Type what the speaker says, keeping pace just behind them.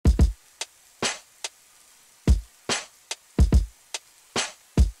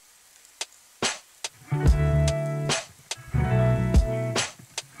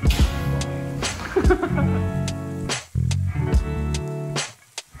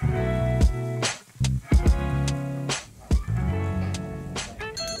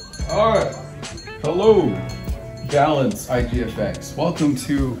Hello, Balance IGFX. Welcome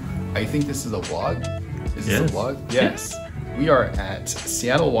to, I think this is a vlog? Is this a vlog? Yes. We are at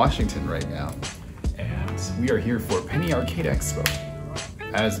Seattle, Washington right now. And we are here for Penny Arcade Expo.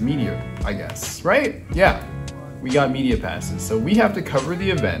 As media, I guess, right? Yeah, we got media passes. So we have to cover the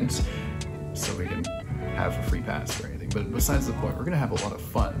event so we can have a free pass or anything. But besides the point, we're gonna have a lot of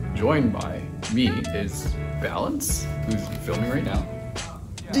fun. Joined by me is Balance, who's filming right now.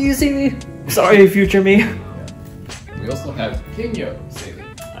 Do you see me? Sorry, future me. Yeah. We also have Kinyo sailing.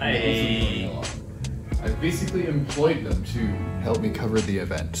 I've basically employed them to help me cover the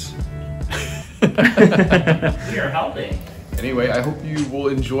event. We are helping. Anyway, I hope you will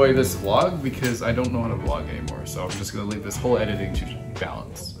enjoy this vlog because I don't know how to vlog anymore, so I'm just gonna leave this whole editing to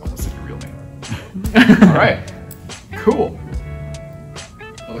Balance, unless it's your real name. Alright, cool.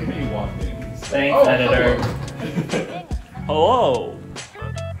 I like how you walked in. Thanks, editor. Hello.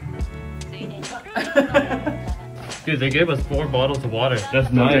 Dude, they gave us 4 bottles of water.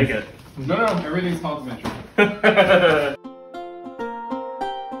 That's nice. Take it. No, everything's complimentary.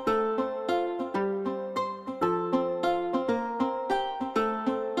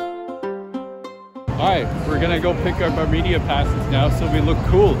 Alright, we're gonna go pick up our media passes now so we look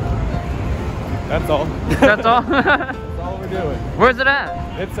cool. That's all. That's all? That's all we're doing. Where's it at?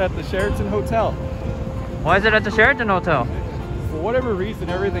 It's at the Sheraton Hotel. Why is it at the Sheraton Hotel? For whatever reason,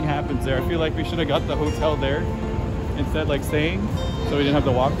 everything happens there. I feel like we should have got the hotel there instead, like staying, so we didn't have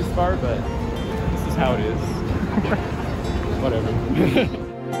to walk this far, but this is how it is. Whatever.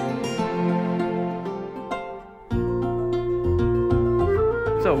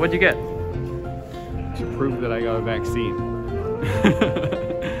 So, what'd you get? To prove that I got a vaccine.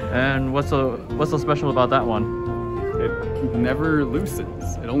 And what's so special about that one? It never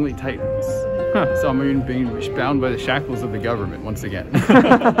loosens, it only tightens. Huh. So I'm being bound by the shackles of the government once again.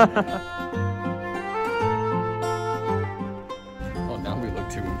 Oh, now we look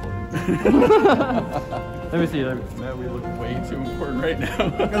too important. Let me see. Now we look way too important right now.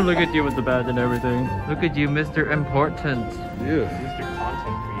 I'm gonna look at you with the badge and everything. Look at you, Mr. Important. Yeah.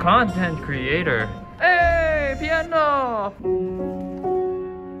 Mr. Content Creator. Hey, piano!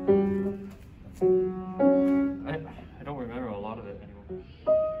 I don't remember a lot of it anymore.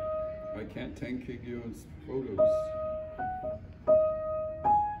 I can't 10K Gyo's photos.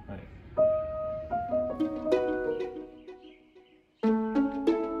 Right.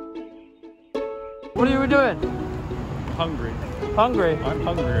 What are you doing? Hungry. Hungry? I'm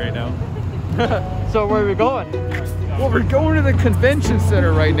hungry right now. So where are we going? Well, we're going to the convention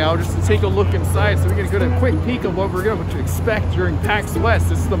center right now just to take a look inside so we can get a quick peek of what we're going to expect during Pax West.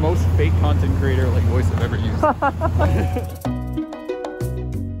 This is the most fake content creator like voice I've ever used.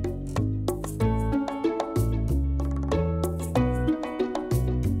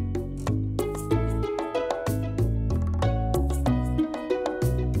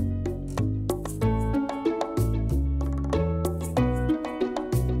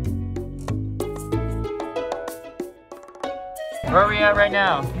 Where are we at right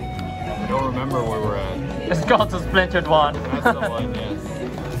now? I don't remember where we're at. It's called the Splintered One. That's the one, yes.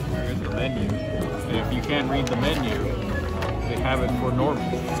 Here's the menu. And if you can't read the menu, they have it for normal.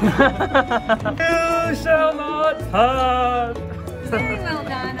 You shall not pass! Very well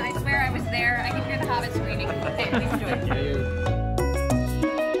done. I swear I was there. I can hear the Hobbit screaming. Okay, please do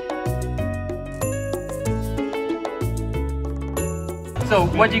it. So,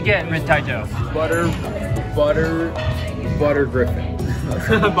 what'd you get, rintaichou? Butter Griffin.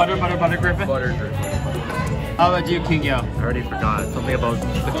 butter Griffin? Butter Griffin. How about you, Kinyo? I already forgot. Something about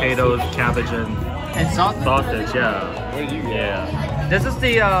potatoes, cabbage, and sausage? sausage, yeah. What did you get? Yeah. This is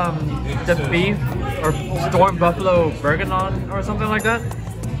the beef or storm buffalo bourguignon or something like that.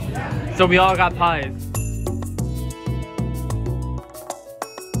 So we all got pies.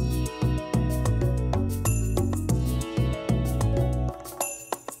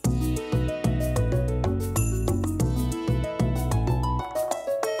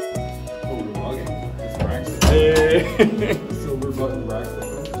 Silver button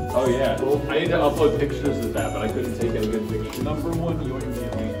bracelet. Oh yeah. Well, I need to upload pictures of that, but I couldn't take any good pictures. Number 1, you want to be a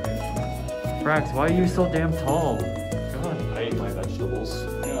Brax, why are you so damn tall? God. I ate my vegetables.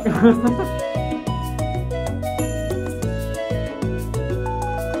 Yeah.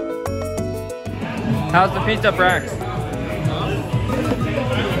 How's the pizza, Brax?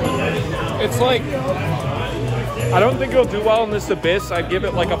 It's like, I don't think it'll do well in this abyss. I'd give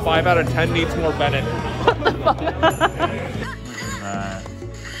it like a 5 out of 10, needs more Bennett.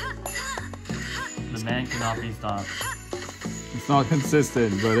 The man cannot be stopped. It's not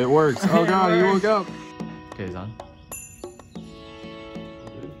consistent, but it works. Oh god, he woke up. Okay, he's on.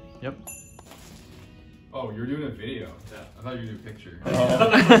 Yep. Oh, you're doing a video. Yeah. I thought you were doing a picture.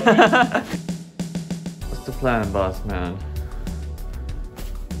 What's the plan, boss man?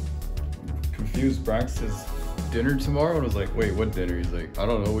 Confused. Brax says dinner tomorrow, and I was like, wait, what dinner? He's like, I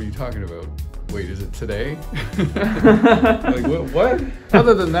don't know. What are you talking about? Wait, is it today? Like, what?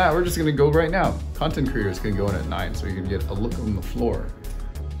 Other than that, we're just gonna go right now. Content creators can go in at 9, so you can get a look on the floor.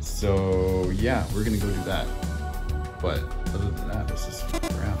 So yeah, we're gonna go do that. But other than that, let's just f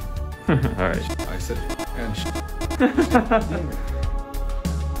around. All right. I said and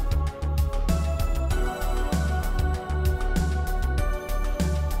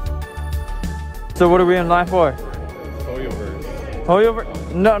So what are we in line for? Hoyoverse. Hoyover?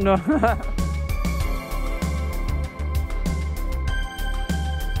 No, no.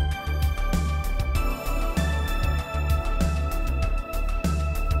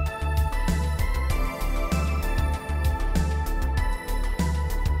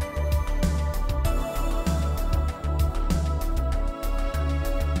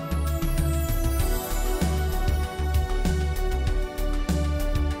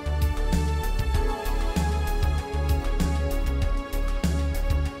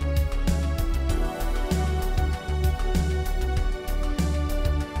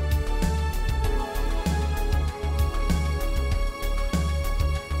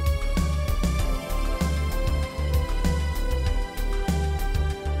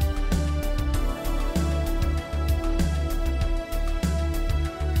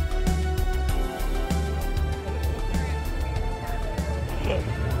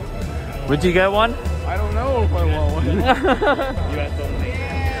 Would you get one? I don't know if I want one.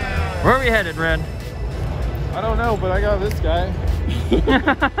 Where are we headed, Ren? I don't know, but I got this guy.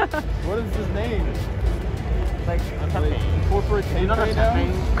 What is his name? Like Corporate Pepe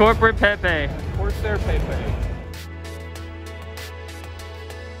now? Corporate Pepe. Corsair Pepe.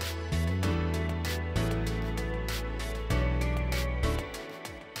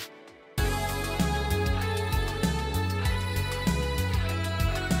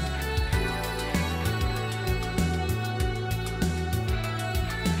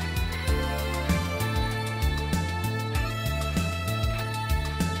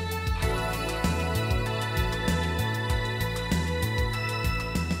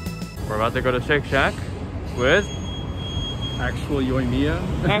 We're about to go to Shake Shack with Actual Yoimiya.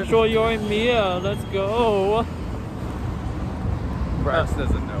 Actual Yoimiya. Let's go. Brax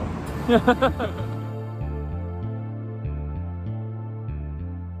doesn't know.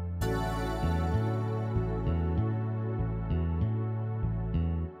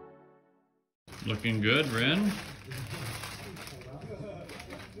 Looking good, Ren.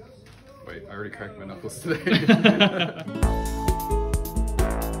 wait, I already cracked my knuckles today.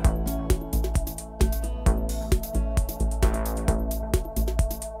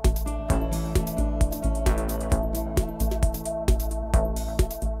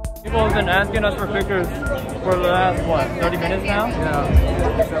 People have been asking us for pictures for the last, what, 30 minutes now?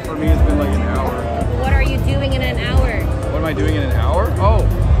 Yeah, except for me, it's been like an hour. What are you doing in an hour? What am I doing in an hour? Oh,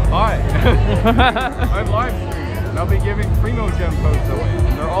 hi. I'm live streaming, and I'll be giving Primo Gem codes away.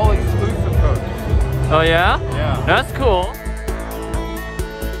 And they're all exclusive codes. Oh yeah? Yeah. That's cool.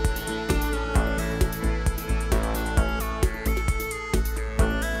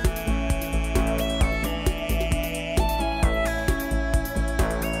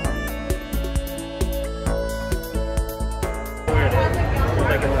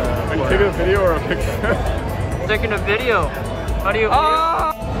 Taking a video or a picture? Taking a video. How do you?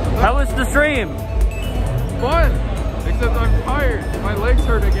 How was the stream? Fun! Except I'm tired. My legs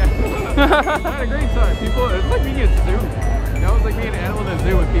hurt again. I had a great time. People, it's like being in a zoo. That was like being an animal in a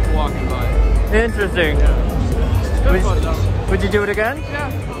zoo with people walking by. Interesting. Yeah. It was fun though. Would you do it again?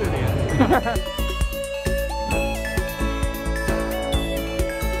 Yeah, I'll do it again.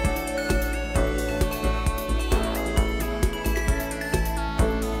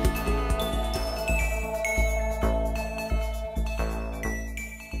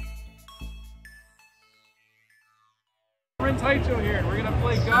 Rintaichou here, and we're gonna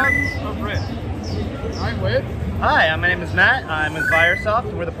play Gods of Riffs. I'm with. Hi, my name is Matt. I'm with Firesoft,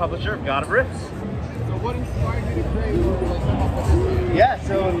 and we're the publisher of God of Riffs. So what inspired you to create like come up with this game? Yeah,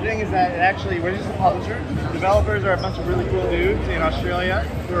 so the thing is that actually we're just a publisher. The developers are a bunch of really cool dudes in Australia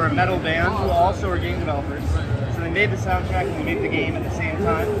who are a metal band who also are game developers. So they made the soundtrack and we made the game at the same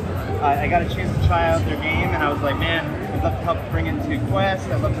time. I got a chance to try out their game, and I was like, man, I'd love to help bring it to Quest.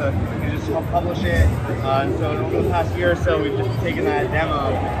 I'd love to just help publish it. And so over the past year or so, we've just taken that demo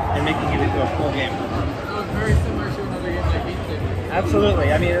and making it into a full game. So it's very similar to another game like Beat Saber.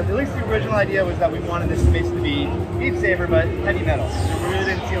 Absolutely. I mean, at least the original idea was that we wanted this space to be Beat Saber, but heavy metal. So we really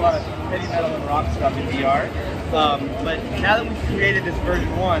didn't see a lot of heavy metal and rock stuff in VR. But now that we've created this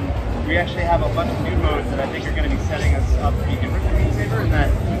version 1, we actually have a bunch of new modes that I think are going to be setting us up to be different from Beat Saber, and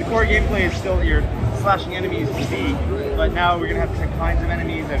that the core gameplay is still you're slashing enemies to beat, but now we're going to have different kinds of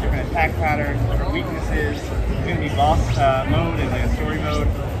enemies, they have different attack patterns, different weaknesses. It's going to be boss mode and like a story mode.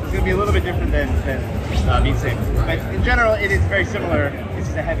 It's going to be a little bit different than Beat Saber. But in general, it is very similar. This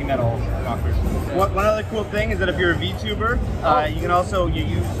is a heavy metal rock version. One other cool thing is that if you're a VTuber, you can also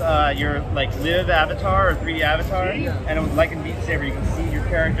use your like live avatar or 3D avatar, and like in Beat Saber, you can see your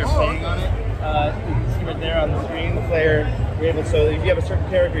character playing on it. You can see right there on the screen the player. You're able, so if you have a certain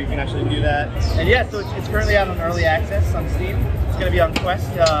character, you can actually do that. And yeah, so it's currently out on early access on Steam. It's going to be on Quest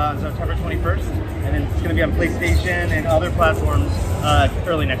on September 21st, and then it's going to be on PlayStation and other platforms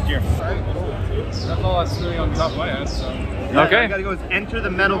early next year. That's all that's really on top of my head. So. Yeah, okay. You got to go with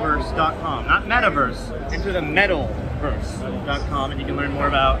enterthemetalverse.com, not metaverse. Enterthemetalverse.com, and you can learn more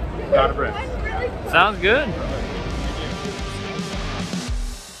about God of Riffs. Sounds good.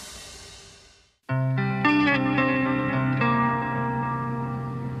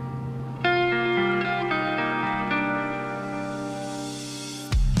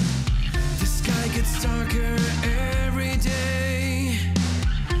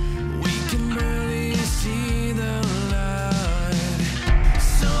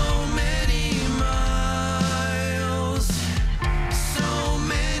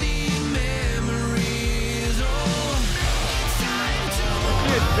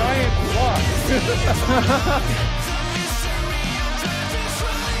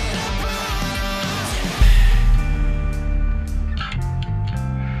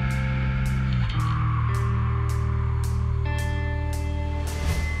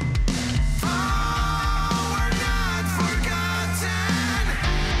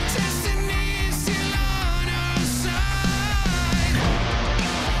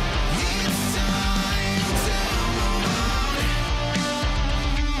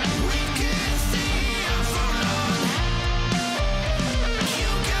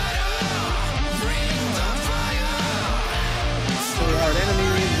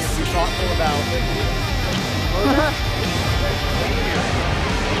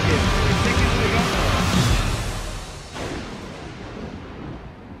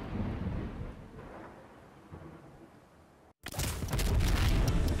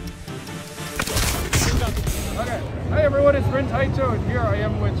 Hi everyone, it's rintaichou, and here I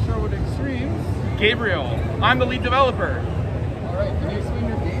am with Sherwood Extreme. Gabriel, I'm the lead developer. Alright, can you explain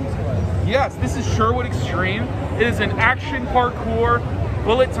your game to us? Yes, this is Sherwood Extreme. It is an action parkour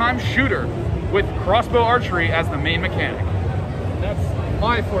bullet time shooter with crossbow archery as the main mechanic. That's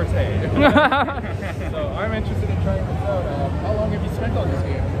my forte. So I'm interested in trying this out. How long have you spent on this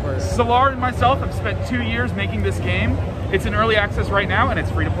game? Solar and myself have spent 2 years making this game. It's in early access right now, and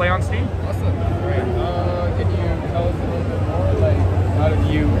it's free to play on Steam. Awesome. Great. Can you tell us a little bit more? Like,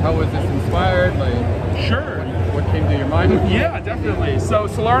 how was this inspired? Like, sure. What came to your mind? Yeah, definitely. So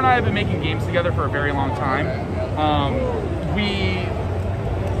Solar and I have been making games together for a very long time.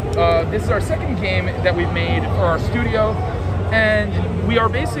 This is our second game that we've made for our studio, and we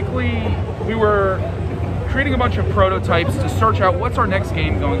were creating a bunch of prototypes to search out what's our next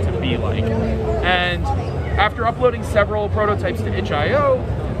game going to be like. And after uploading several prototypes to itch.io,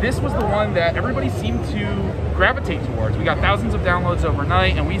 this was the one that everybody seemed to gravitate towards. We got thousands of downloads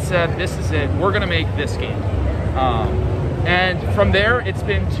overnight, and we said, this is it, we're gonna make this game. And from there, it's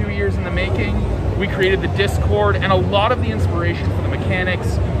been 2 years in the making. We created the Discord, and a lot of the inspiration for the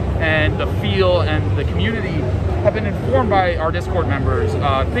mechanics and the feel and the community have been informed by our Discord members.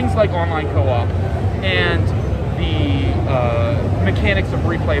 Things like online co-op and the mechanics of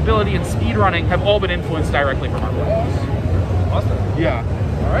replayability and speedrunning have all been influenced directly from our players. Awesome. Yeah.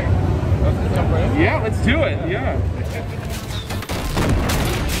 All right. Let's just jump right in. Yeah, let's do it. Yeah.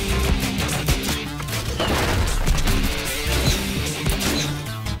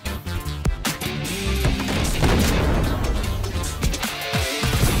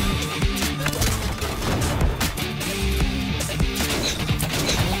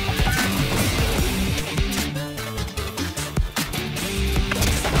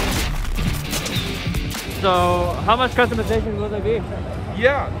 So, how much customization will there be?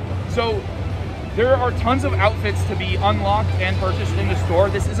 Yeah, so there are tons of outfits to be unlocked and purchased in the store.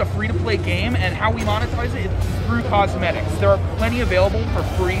 This is a free-to-play game, and how we monetize it is through cosmetics. There are plenty available for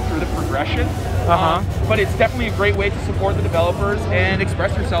free through the progression, but it's definitely a great way to support the developers and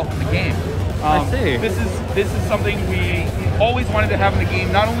express yourself in the game. I see. This is something we always wanted to have in the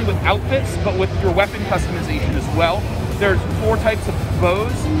game, not only with outfits, but with your weapon customization as well. there's 4 types of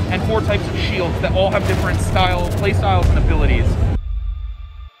bows and 4 types of shields that all have different play styles and abilities.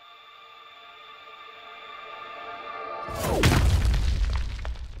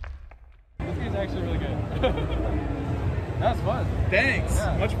 This game's actually really good. That was fun. Thanks.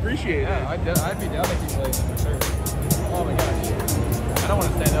 Yeah. Much appreciated. Yeah, I'd be down to keep playing for sure. Oh my gosh. I don't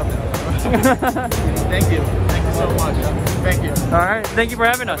want to stand up now. Thank you. Thank you so much. Thank you. All right, thank you for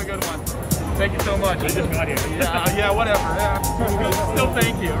having us. Have a good one. Thank you so much. I just got here. Yeah, whatever. Yeah. Still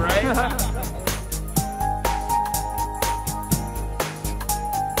thank you, right?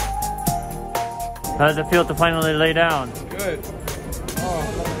 How does it feel to finally lay down? Good. Oh,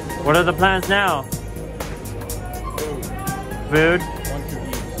 What are the plans now? Food? one to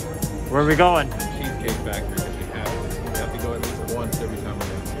eat. Where are we going? Cheesecake Factory if we have to. We have to go at least once every time we're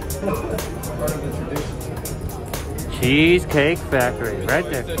down. Part of the tradition. Cheesecake Factory, right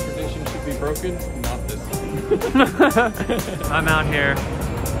there. That tradition should be broken, not this one. I'm out here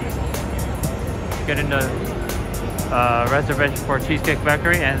getting the reservation for Cheesecake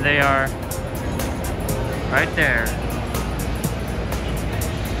Factory, and they are right there.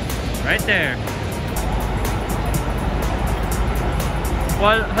 Right there.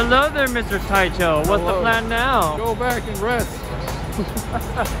 Well, hello there, Mr. Taichou. What's the plan now? Go back and rest.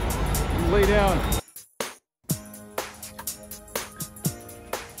 Lay down.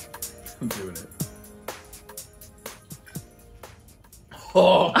 I'm doing it.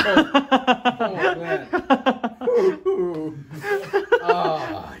 Oh, man.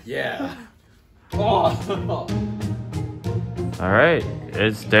 Oh, yeah. Oh. All right,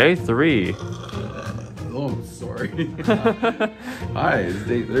 it's day 3. Oh, I'm sorry. Hi, it's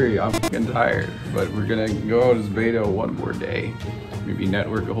day 3. I'm fucking tired, but we're gonna go out as beta one more day. Maybe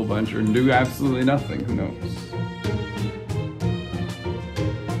network a whole bunch or do absolutely nothing. Who knows?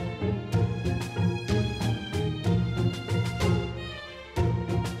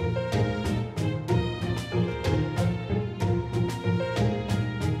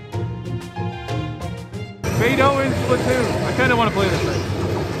 Beto in Splatoon. I kind of want to play this thing.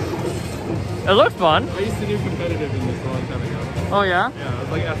 It looks fun. I used to do competitive in this a long time ago. Oh yeah? Yeah, I was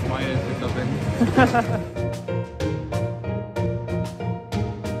like Ask Maya or something.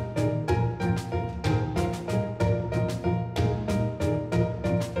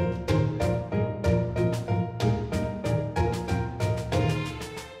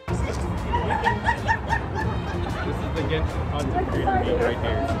 This is the Genshin content creator meet right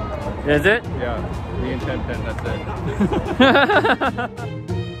here. Is it? Yeah, me and 1010, that's it.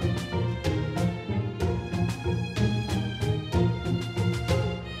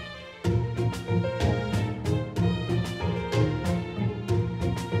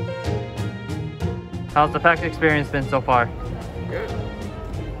 How's the PAX experience been so far? Good.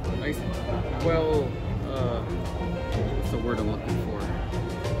 Nice. Well, what's the word I'm looking for?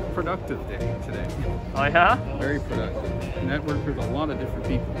 Productive day today. Oh yeah? Very productive. Networked with a lot of different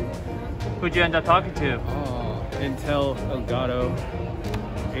people. Who'd you end up talking to? Oh, Intel, Elgato,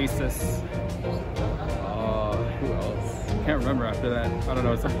 Asus. Who else? Can't remember after that. I don't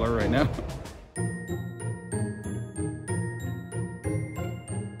know, it's a blur right now.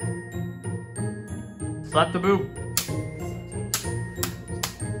 Slap the boob.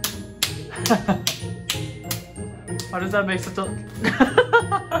 How does that make such a...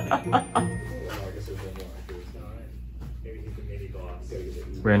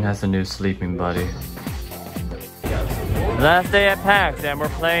 Ren has a new sleeping buddy. Last day at PAX and we're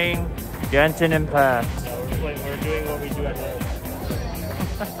playing Genshin Impact. We're doing what we do at home.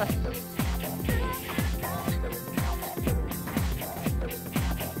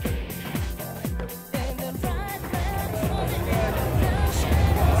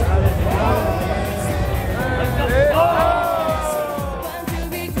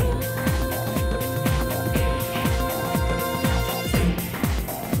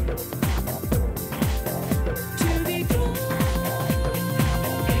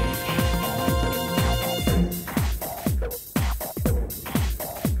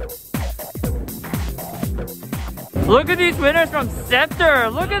 Look at these winners from Scepter!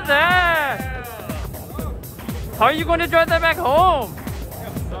 Look at that! How are you going to drive that back home?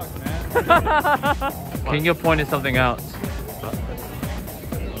 King of pointed something out.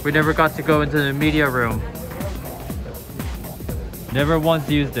 We never got to go into the media room. Never once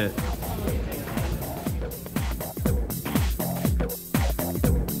used it.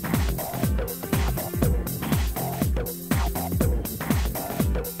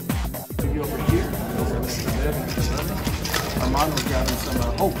 Armand was grabbing some.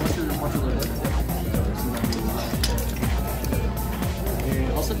 What's your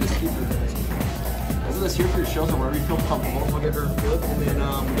I'll set this speaker. visit us here for your shows or wherever you feel comfortable. We'll get her food, and then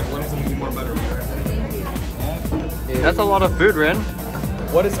we'll get lemons and we'll be more better. That's a lot of food, Ren.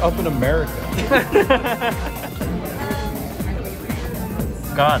 What is up in America?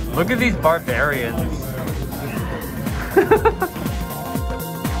 God, look at these barbarians.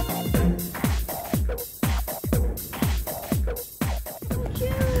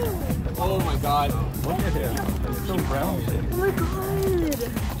 Oh my god. Look at him. He's so brown. Oh my god.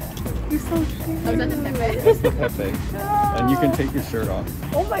 You're so cute. Oh, that's the Pepe. That's the Pepe. And you can take your shirt off.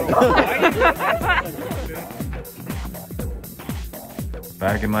 Oh my god.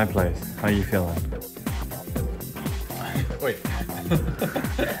 Back in my place. How you feeling? Wait.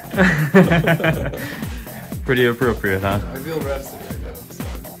 Pretty appropriate, huh? I feel rested right now, so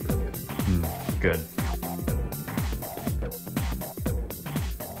Good.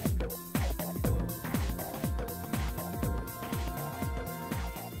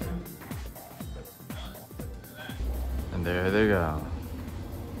 And there they go.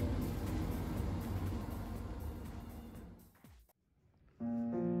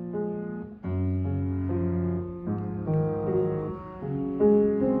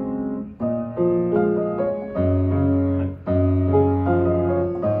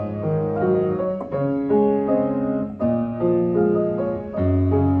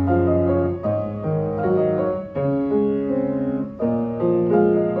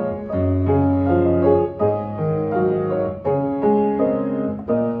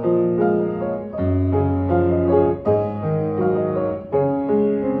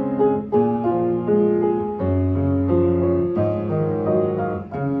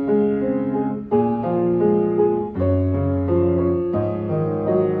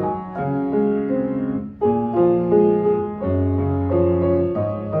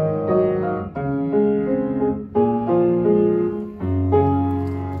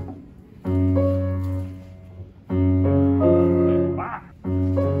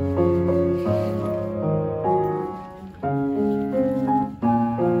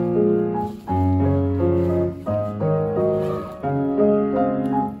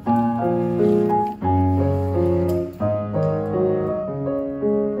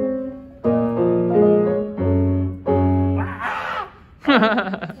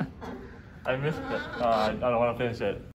 I missed it. I don't want to finish it.